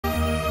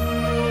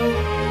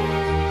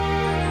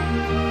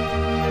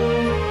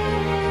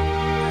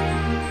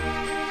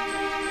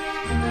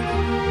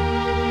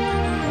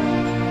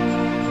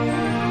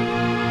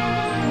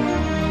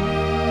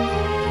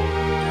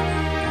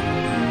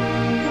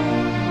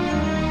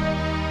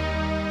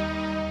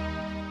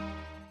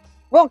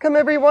Welcome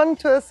everyone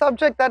to a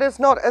subject that is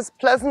not as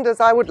pleasant as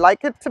I would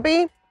like it to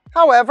be.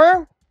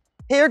 However,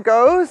 here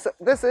goes.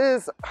 This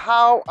is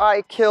how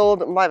I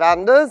killed my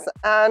vandas,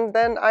 and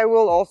then I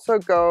will also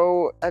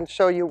go and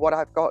show you what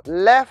I've got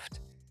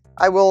left.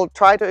 I will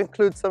try to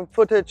include some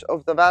footage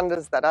of the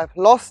vandas that I've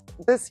lost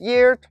this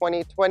year,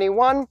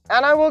 2021,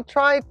 and I will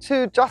try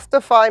to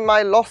justify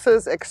my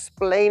losses,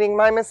 explaining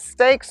my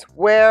mistakes,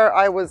 where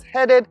I was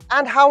headed,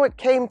 and how it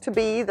came to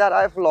be that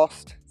I've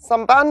lost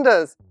some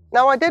vandas.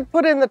 Now, I did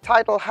put in the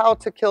title, How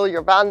to Kill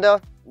Your Vanda.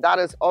 That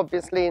is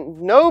obviously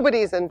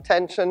nobody's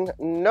intention.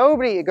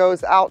 Nobody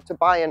goes out to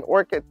buy an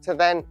orchid to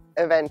then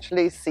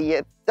eventually see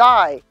it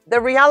die. The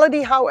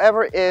reality,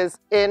 however, is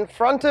in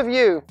front of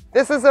you.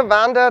 This is a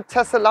Vanda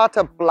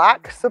tessellata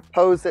black,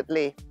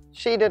 supposedly.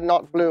 She did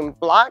not bloom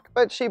black,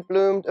 but she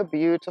bloomed a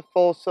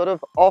beautiful sort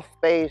of off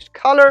beige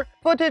color,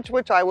 footage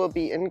which I will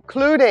be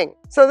including.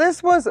 So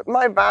this was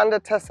my Vanda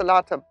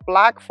tessellata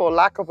black, for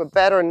lack of a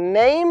better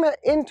name,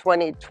 in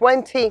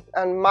 2020,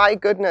 and my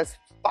goodness,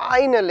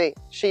 finally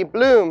she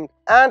bloomed.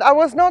 And I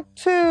was not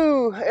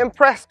too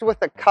impressed with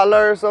the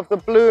colors of the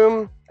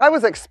bloom. I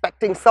was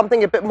expecting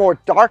something a bit more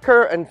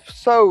darker and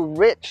so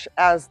rich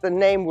as the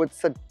name would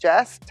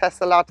suggest,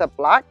 tessellata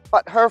black,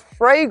 but her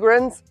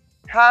fragrance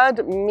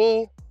had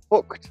me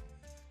hooked.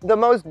 The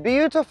most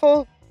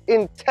beautiful,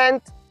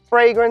 intense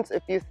fragrance.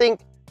 If you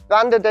think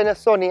Vanda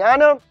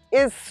denisoniana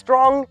is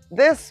strong,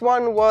 this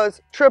one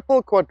was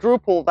triple,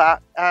 quadruple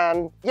that.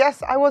 And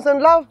yes, I was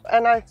in love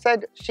and I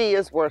said she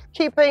is worth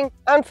keeping.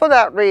 And for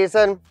that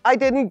reason, I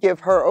didn't give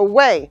her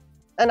away.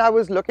 And I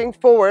was looking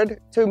forward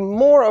to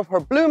more of her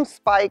bloom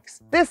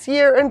spikes this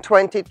year in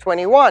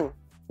 2021.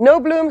 No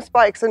bloom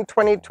spikes in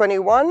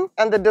 2021,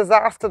 and the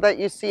disaster that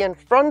you see in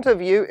front of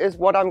you is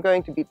what I'm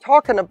going to be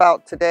talking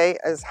about today,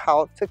 as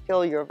how to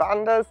kill your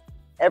vandas.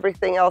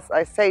 Everything else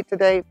I say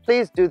today,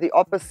 please do the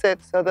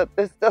opposite so that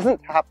this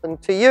doesn't happen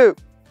to you.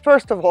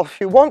 First of all,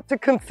 if you want to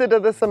consider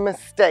this a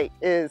mistake,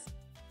 is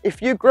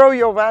if you grow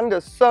your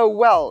vandas so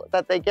well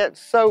that they get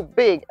so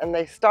big and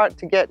they start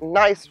to get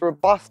nice,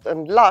 robust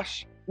and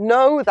lush,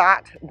 know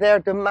that their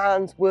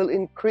demands will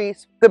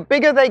increase. The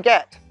bigger they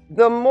get,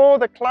 the more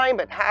the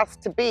climate has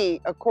to be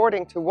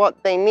according to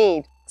what they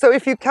need. So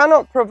if you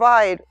cannot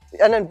provide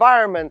an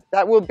environment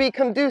that will be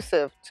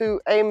conducive to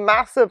a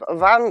massive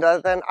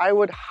vanda, then I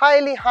would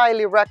highly,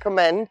 highly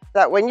recommend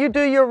that when you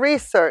do your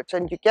research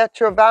and you get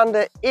your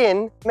vanda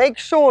in, make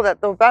sure that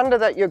the vanda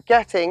that you're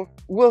getting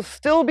will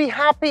still be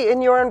happy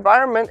in your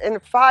environment in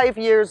 5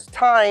 years'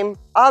 time.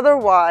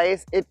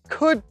 Otherwise, it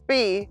could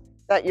be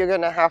that you're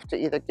going to have to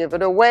either give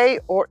it away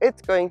or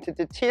it's going to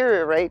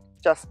deteriorate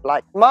just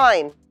like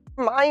mine.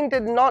 Mine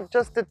did not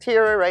just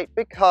deteriorate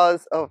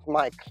because of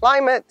my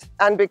climate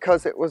and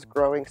because it was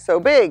growing so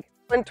big.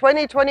 In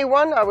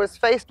 2021, I was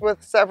faced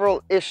with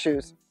several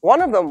issues.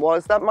 One of them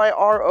was that my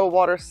RO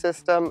water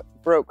system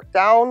broke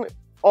down,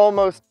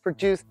 almost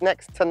produced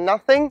next to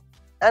nothing,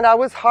 and I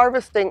was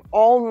harvesting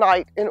all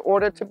night in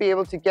order to be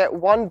able to get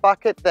one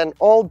bucket, then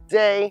all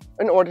day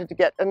in order to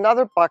get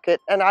another bucket,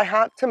 and I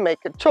had to make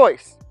a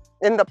choice.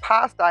 In the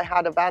past, I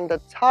had a Vanda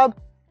tub,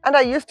 and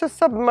I used to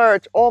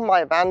submerge all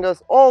my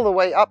vandas all the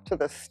way up to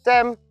the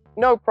stem.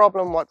 No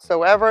problem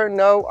whatsoever.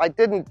 No, I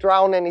didn't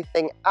drown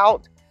anything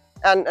out.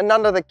 And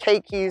none of the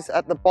keikis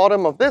at the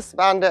bottom of this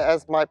vanda,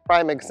 as my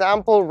prime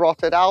example,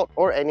 rotted out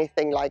or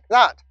anything like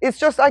that. It's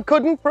just I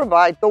couldn't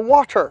provide the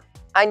water.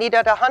 I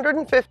needed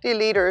 150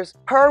 liters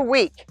per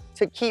week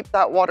to keep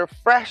that water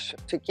fresh,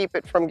 to keep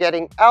it from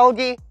getting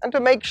algae, and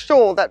to make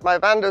sure that my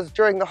vandas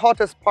during the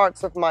hottest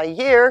parts of my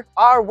year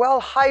are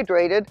well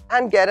hydrated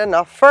and get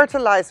enough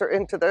fertilizer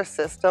into their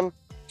system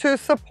to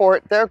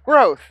support their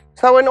growth.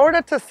 So in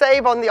order to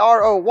save on the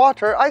RO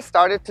water, I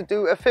started to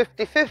do a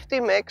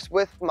 50-50 mix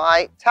with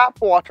my tap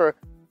water,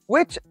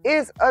 which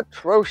is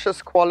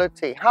atrocious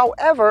quality.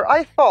 However,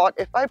 I thought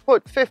if I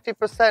put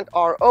 50%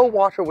 RO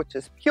water, which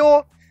is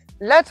pure,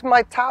 let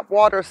my tap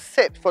water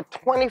sit for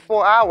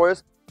 24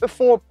 hours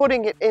before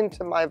putting it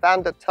into my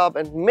vanda tub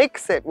and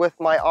mix it with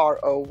my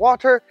RO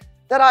water,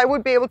 that I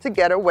would be able to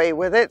get away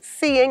with it,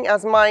 seeing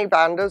as my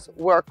vandas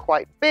were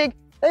quite big,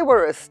 they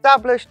were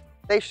established,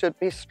 they should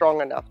be strong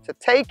enough to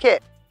take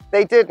it.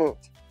 They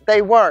didn't.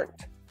 They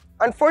weren't.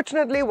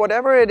 Unfortunately,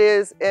 whatever it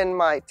is in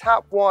my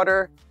tap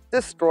water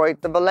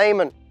destroyed the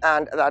velamen,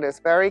 and that is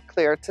very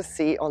clear to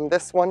see on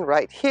this one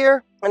right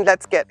here. And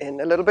let's get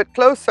in a little bit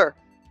closer.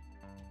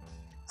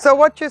 So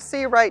what you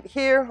see right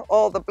here,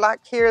 all the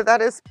black here,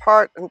 that is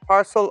part and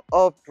parcel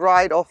of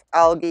dried off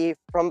algae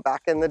from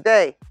back in the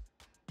day.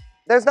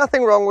 There's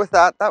nothing wrong with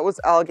that. That was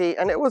algae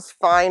and it was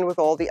fine with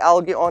all the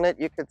algae on it.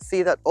 You could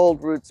see that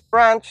old roots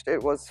branched.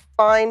 It was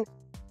fine.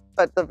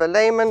 But the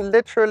velamen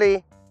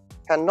literally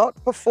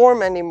cannot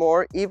perform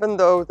anymore, even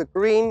though the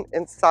green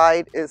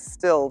inside is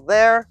still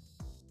there.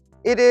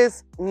 It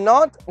is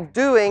not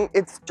doing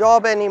its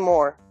job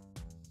anymore.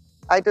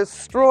 I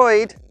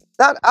destroyed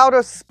that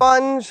outer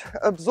sponge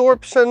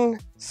absorption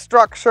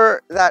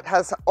structure that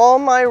has all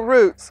my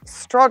roots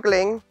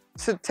struggling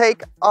to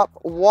take up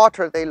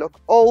water. They look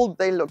old,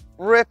 they look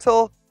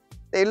brittle,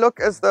 they look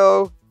as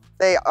though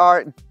They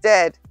are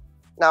dead.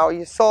 Now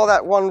you saw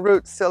that one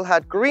root still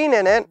had green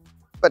in it,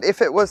 but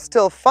if it was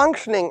still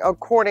functioning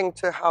according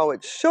to how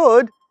it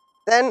should,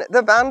 then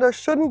the vanda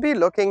shouldn't be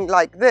looking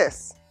like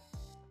this.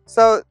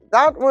 So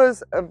that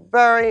was a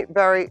very,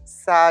 very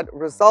sad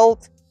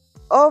result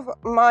of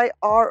my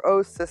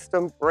RO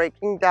system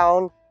breaking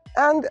down,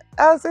 and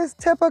as is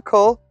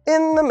typical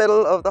in the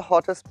middle of the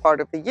hottest part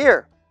of the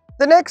year.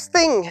 The next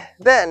thing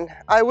then,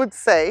 I would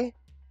say,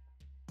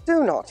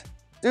 do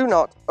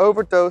not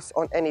overdose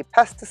on any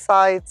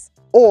pesticides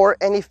or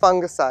any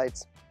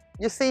fungicides.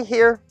 You see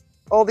here,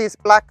 all these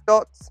black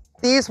dots?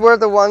 These were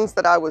the ones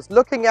that I was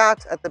looking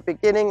at the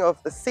beginning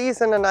of the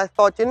season, and I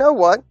thought, you know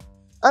what?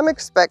 I'm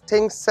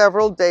expecting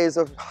several days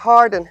of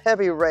hard and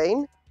heavy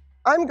rain.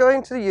 I'm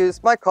going to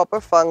use my copper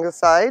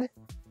fungicide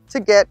to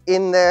get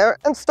in there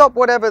and stop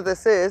whatever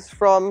this is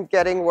from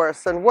getting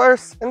worse and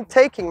worse and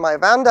taking my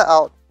vanda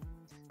out.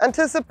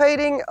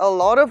 Anticipating a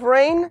lot of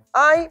rain,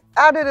 I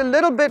added a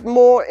little bit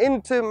more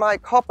into my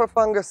copper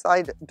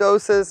fungicide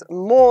doses,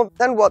 more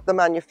than what the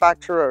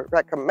manufacturer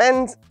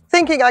recommends,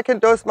 thinking I can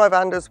dose my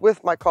vandas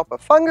with my copper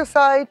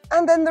fungicide,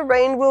 and then the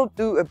rain will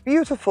do a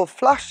beautiful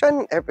flush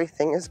and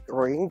everything is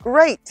going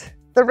great.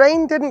 The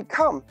rain didn't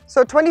come.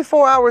 So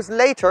 24 hours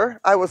later,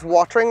 I was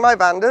watering my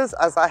vandas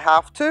as I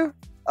have to,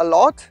 a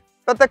lot.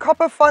 But the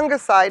copper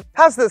fungicide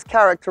has this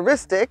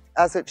characteristic,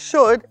 as it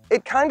should,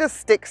 it kind of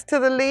sticks to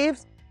the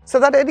leaves so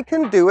that it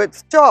can do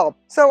its job.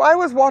 So I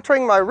was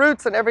watering my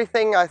roots and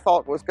everything I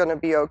thought was going to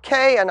be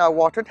okay, and I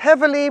watered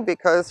heavily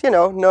because, you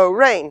know, no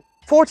rain.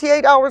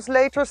 48 hours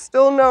later,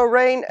 still no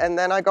rain, and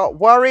then I got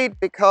worried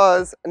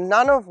because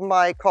none of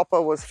my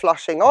copper was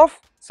flushing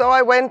off. So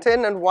I went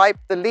in and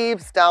wiped the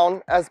leaves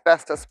down as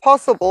best as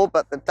possible,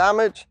 but the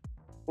damage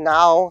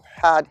now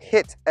had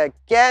hit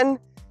again.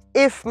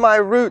 If my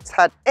roots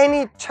had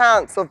any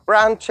chance of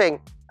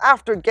branching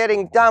after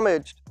getting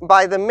damaged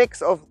by the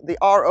mix of the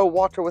RO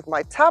water with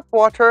my tap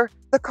water,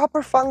 the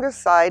copper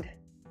fungicide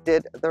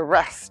did the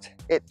rest.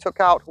 It took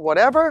out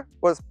whatever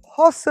was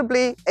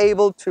possibly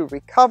able to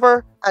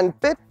recover, and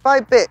bit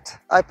by bit,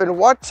 I've been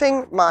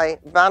watching my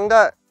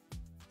vanda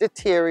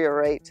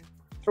deteriorate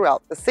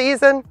throughout the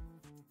season,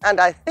 and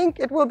I think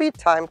it will be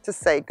time to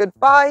say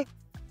goodbye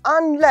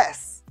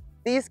unless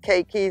these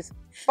keikis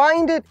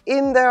find it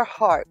in their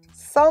heart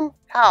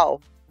somehow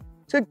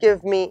to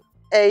give me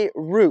a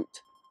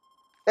root.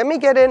 Let me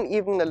get in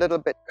even a little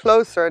bit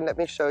closer and let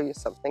me show you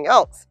something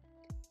else.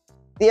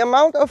 The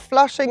amount of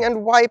flushing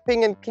and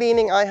wiping and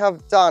cleaning I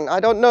have done, I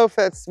don't know if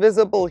it's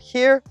visible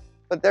here,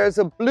 but there's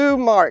a blue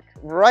mark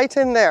right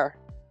in there.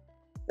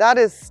 That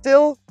is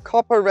still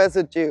copper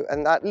residue,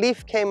 and that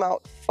leaf came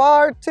out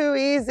far too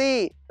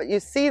easy. But you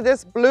see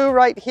this blue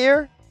right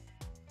here?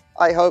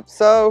 I hope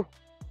so.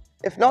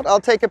 If not,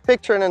 I'll take a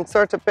picture and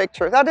insert a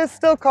picture. That is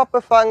still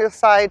copper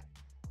fungicide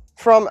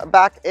from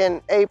back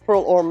in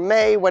April or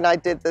May when I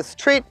did this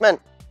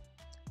treatment.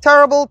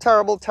 Terrible,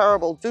 terrible,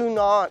 terrible. Do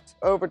not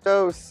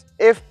overdose.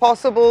 If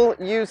possible,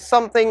 use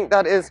something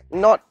that is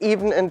not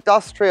even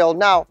industrial.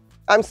 Now,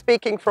 I'm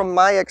speaking from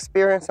my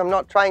experience. I'm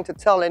not trying to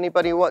tell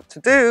anybody what to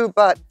do,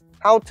 but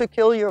how to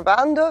kill your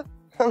vanda?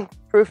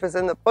 Proof is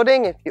in the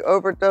pudding. If you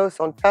overdose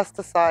on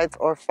pesticides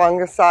or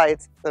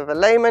fungicides, the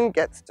velamen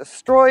gets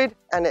destroyed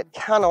and it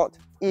cannot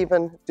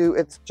even do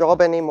its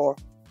job anymore.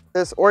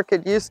 This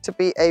orchid used to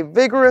be a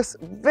vigorous,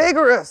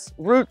 vigorous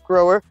root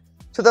grower,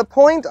 to the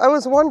point I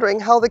was wondering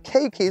how the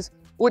keikis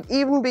would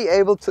even be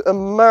able to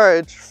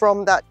emerge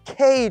from that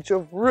cage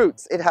of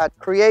roots it had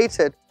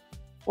created.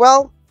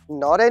 Well,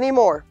 not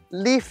anymore.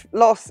 Leaf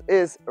loss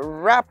is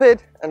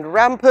rapid and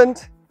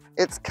rampant.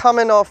 It's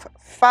coming off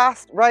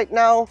fast right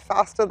now,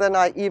 faster than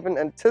I even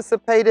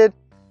anticipated.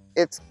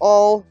 It's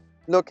all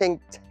looking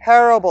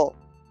terrible.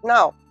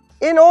 Now,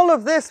 in all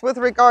of this, with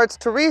regards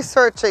to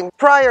researching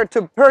prior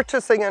to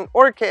purchasing an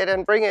orchid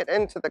and bring it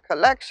into the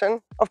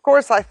collection, of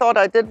course, I thought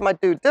I did my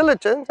due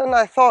diligence, and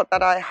I thought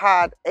that I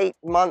had 8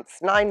 months,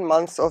 9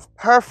 months of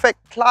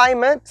perfect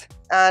climate,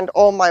 and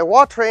all my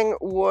watering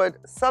would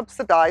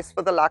subsidize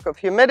for the lack of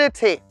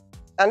humidity.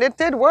 And it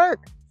did work.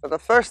 For the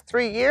first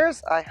 3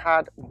 years, I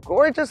had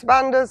gorgeous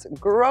vandas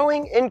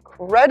growing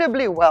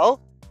incredibly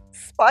well,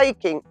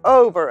 spiking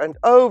over and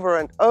over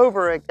and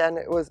over again.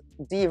 It was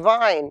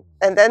divine.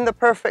 And then the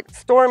perfect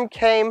storm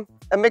came,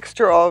 a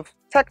mixture of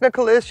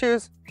technical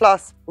issues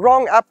plus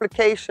wrong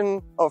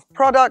application of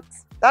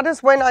products. That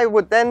is when I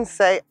would then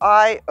say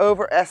I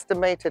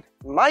overestimated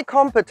my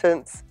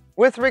competence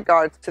with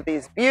regards to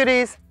these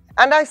beauties.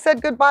 And I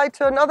said goodbye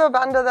to another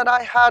vanda that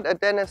I had, a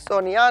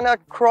Denisoniana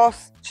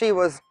cross. She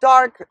was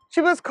dark.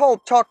 She was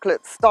called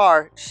Chocolate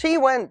Star. She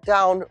went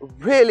down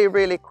really,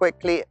 really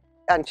quickly,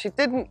 and she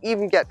didn't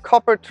even get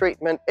copper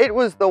treatment. It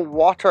was the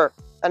water.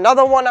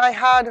 Another one I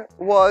had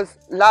was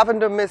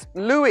Lavender Mist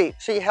Louis.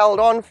 She held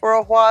on for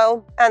a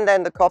while, and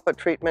then the copper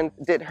treatment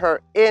did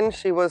her in.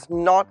 She was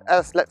not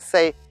as, let's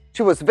say,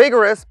 she was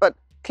vigorous, but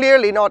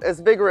clearly not as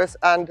vigorous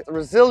and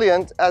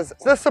resilient as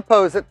the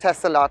supposed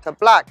Tessellata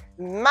Black.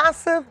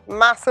 Massive,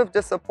 massive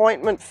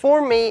disappointment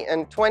for me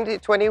in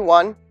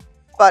 2021.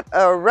 but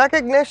a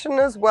recognition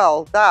as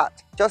well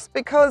that just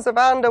because a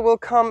vanda will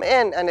come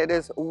in and it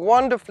is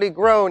wonderfully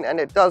grown and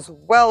it does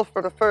well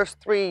for the first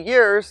 3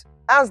 years,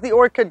 as the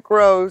orchid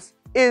grows,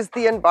 is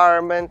the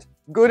environment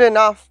good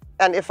enough?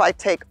 And if I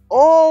take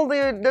all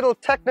the little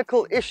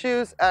technical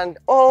issues and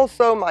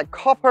also my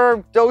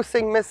copper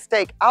dosing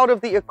mistake out of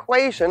the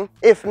equation,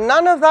 if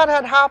none of that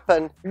had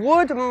happened,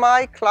 would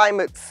my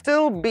climate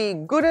still be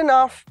good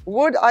enough?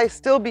 Would I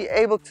still be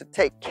able to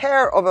take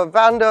care of a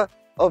vanda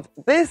of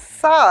this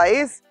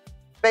size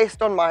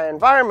based on my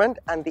environment?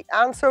 And the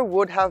answer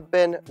would have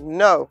been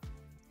no.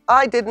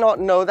 I did not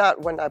know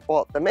that when I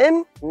bought them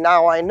in.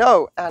 Now I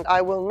know, and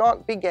I will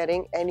not be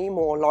getting any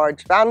more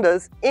large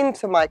vandas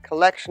into my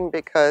collection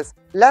because,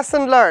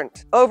 lesson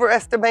learned,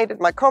 overestimated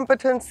my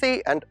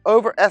competency and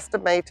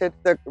overestimated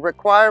the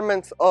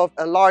requirements of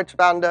a large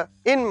vanda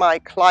in my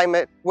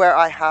climate where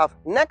I have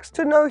next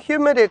to no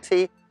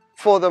humidity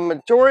for the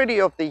majority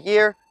of the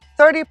year.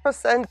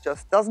 30%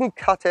 just doesn't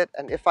cut it,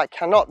 and if I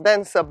cannot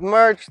then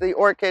submerge the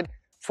orchid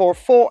for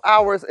 4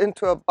 hours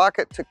into a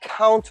bucket to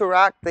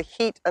counteract the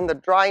heat and the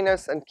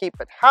dryness and keep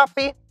it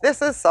happy, this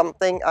is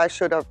something I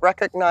should have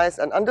recognized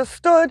and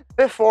understood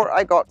before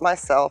I got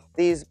myself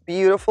these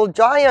beautiful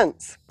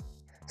giants.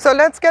 So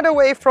let's get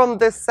away from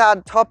this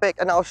sad topic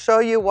and I'll show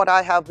you what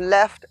I have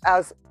left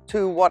as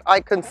to what I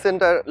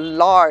consider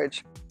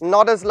large.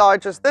 Not as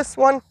large as this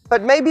one,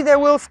 but maybe there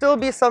will still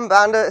be some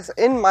vandas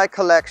in my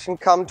collection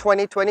come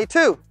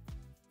 2022.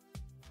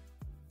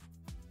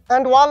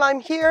 And while I'm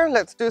here,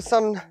 let's do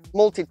some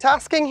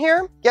multitasking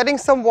here. Getting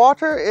some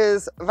water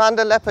is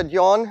Vanda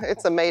Leopardyon.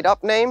 It's a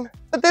made-up name,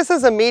 but this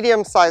is a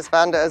medium-sized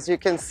vanda, as you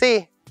can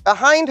see.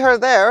 Behind her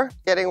there,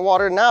 getting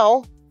water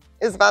now,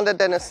 is Vanda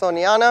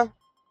denisoniana,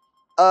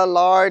 a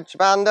large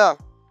vanda.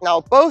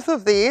 Now, both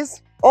of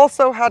these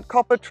also had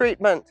copper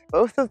treatment.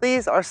 Both of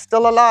these are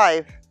still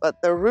alive,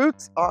 but the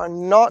roots are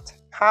not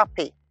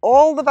happy.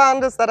 All the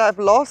vandas that I've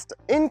lost,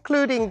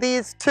 including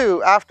these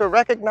two, after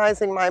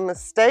recognizing my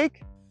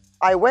mistake,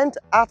 I went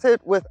at it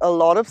with a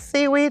lot of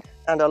seaweed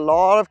and a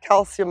lot of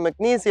calcium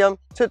magnesium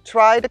to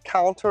try to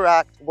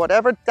counteract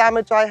whatever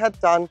damage I had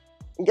done,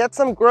 get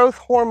some growth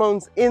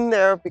hormones in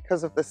there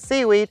because of the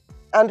seaweed,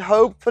 and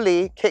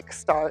hopefully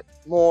kickstart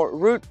more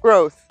root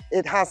growth.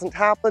 It hasn't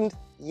happened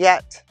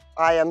yet.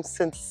 I am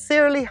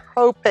sincerely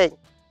hoping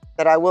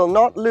that I will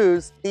not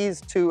lose these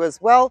two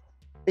as well,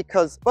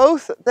 because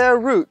both their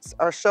roots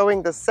are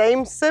showing the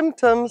same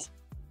symptoms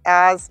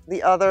as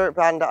the other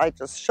vanda I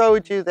just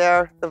showed you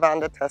there, the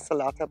Vanda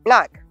tessellata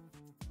black.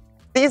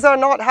 These are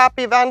not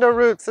happy vanda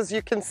roots, as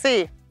you can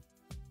see.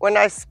 When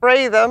I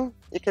spray them,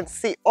 you can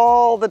see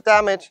all the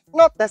damage,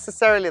 not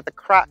necessarily the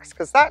cracks,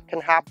 because that can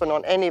happen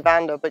on any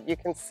vanda, but you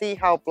can see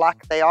how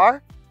black they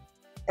are.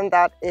 And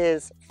that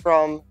is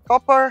from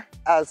copper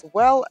as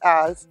well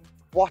as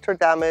water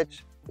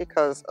damage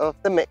because of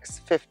the mix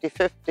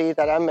 50-50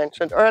 that I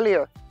mentioned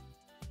earlier.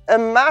 A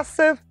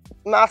massive,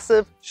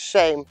 massive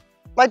shame.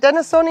 My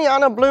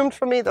denisoniana bloomed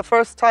for me the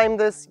first time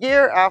this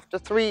year after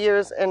 3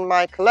 years in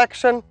my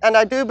collection, and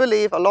I do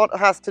believe a lot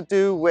has to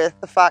do with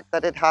the fact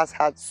that it has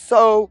had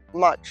so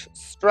much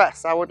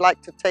stress. I would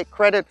like to take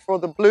credit for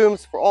the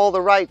blooms for all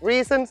the right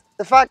reasons.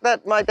 The fact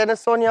that my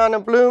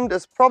denisoniana bloomed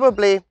is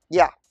probably,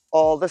 yeah,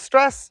 all the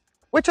stress,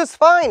 which is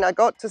fine. I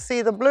got to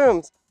see the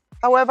blooms.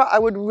 However, I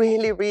would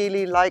really,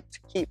 really like to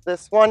keep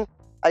this one.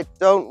 I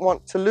don't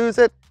want to lose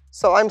it,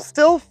 so I'm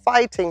still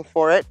fighting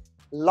for it.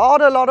 A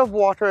lot of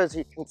water, as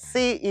you can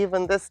see,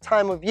 even this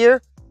time of year.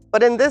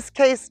 But in this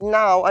case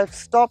now, I've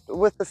stopped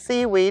with the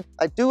seaweed.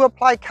 I do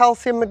apply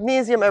calcium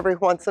magnesium every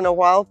once in a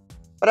while,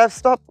 but I've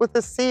stopped with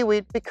the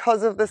seaweed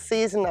because of the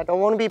season. I don't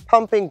want to be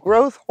pumping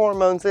growth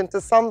hormones into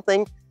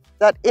something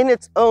that in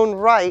its own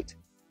right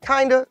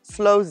kind of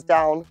slows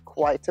down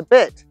quite a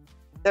bit.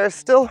 There's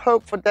still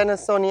hope for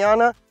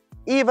denisoniana,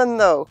 even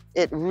though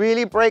it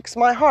really breaks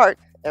my heart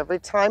every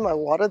time I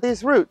water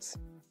these roots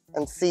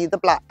and see the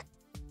black.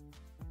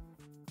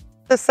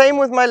 The same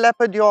with my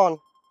Leopardyon.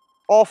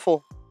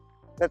 Awful.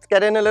 Let's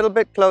get in a little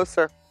bit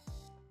closer.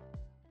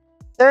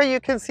 There you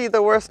can see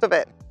the worst of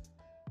it.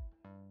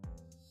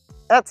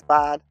 That's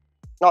bad.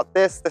 Not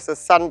this is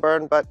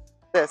sunburn, but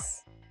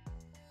this.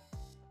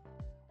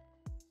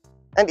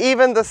 And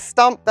even the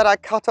stump that I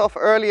cut off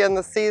early in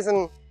the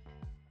season,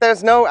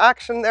 there's no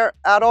action there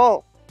at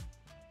all.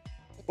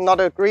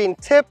 Not a green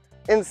tip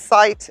in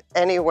sight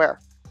anywhere.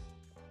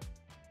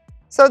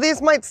 So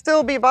these might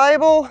still be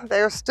viable.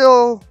 They're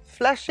still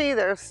fleshy,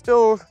 they're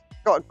still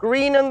got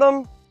green in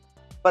them,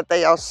 but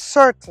they are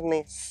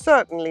certainly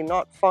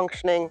not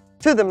functioning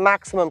to the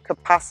maximum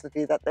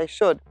capacity that they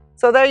should.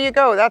 So there you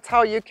go, that's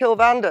how you kill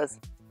vandas.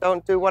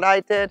 Don't do what I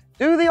did,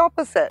 do the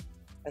opposite,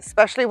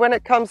 especially when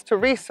it comes to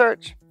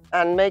research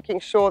and making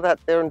sure that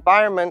their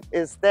environment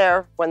is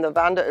there when the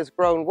vanda is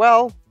grown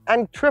well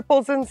and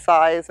triples in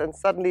size, and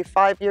suddenly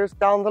 5 years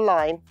down the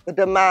line, the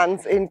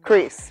demands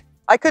increase.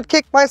 I could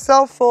kick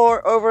myself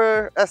for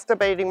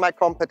overestimating my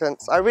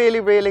competence. I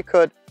really, really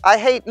could. I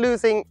hate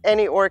losing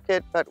any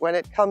orchid, but when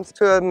it comes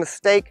to a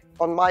mistake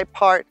on my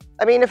part,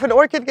 I mean, if an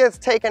orchid gets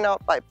taken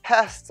out by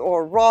pests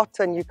or rot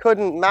and you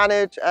couldn't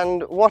manage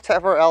and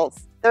whatever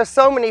else, there's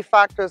so many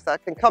factors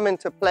that can come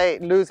into play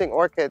losing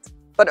orchids.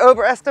 But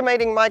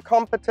overestimating my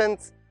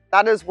competence,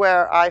 that is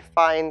where I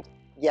find,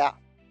 yeah,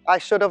 I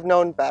should have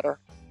known better.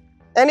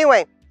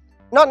 Anyway,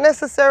 not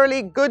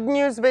necessarily good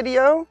news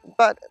video,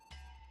 but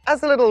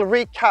as a little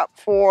recap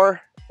for,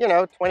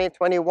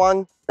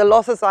 2021, the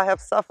losses I have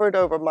suffered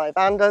over my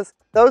vandas,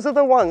 those are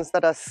the ones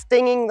that are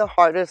stinging the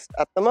hardest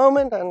at the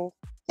moment. And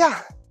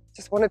yeah,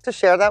 just wanted to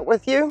share that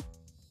with you.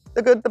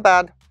 The good, the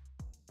bad,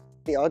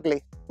 the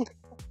ugly.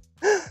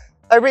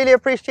 I really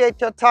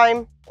appreciate your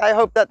time. I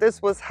hope that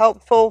this was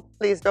helpful.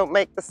 Please don't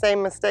make the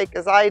same mistake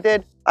as I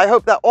did. I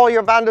hope that all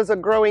your vandas are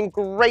growing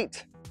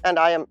great, and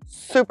I am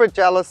super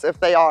jealous if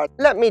they are.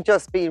 Let me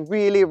just be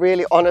really,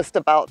 really honest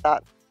about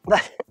that.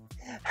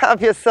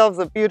 Have yourselves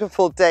a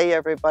beautiful day,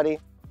 everybody.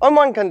 On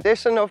one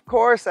condition, of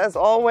course, as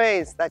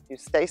always, that you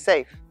stay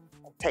safe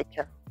and take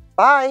care.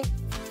 Bye.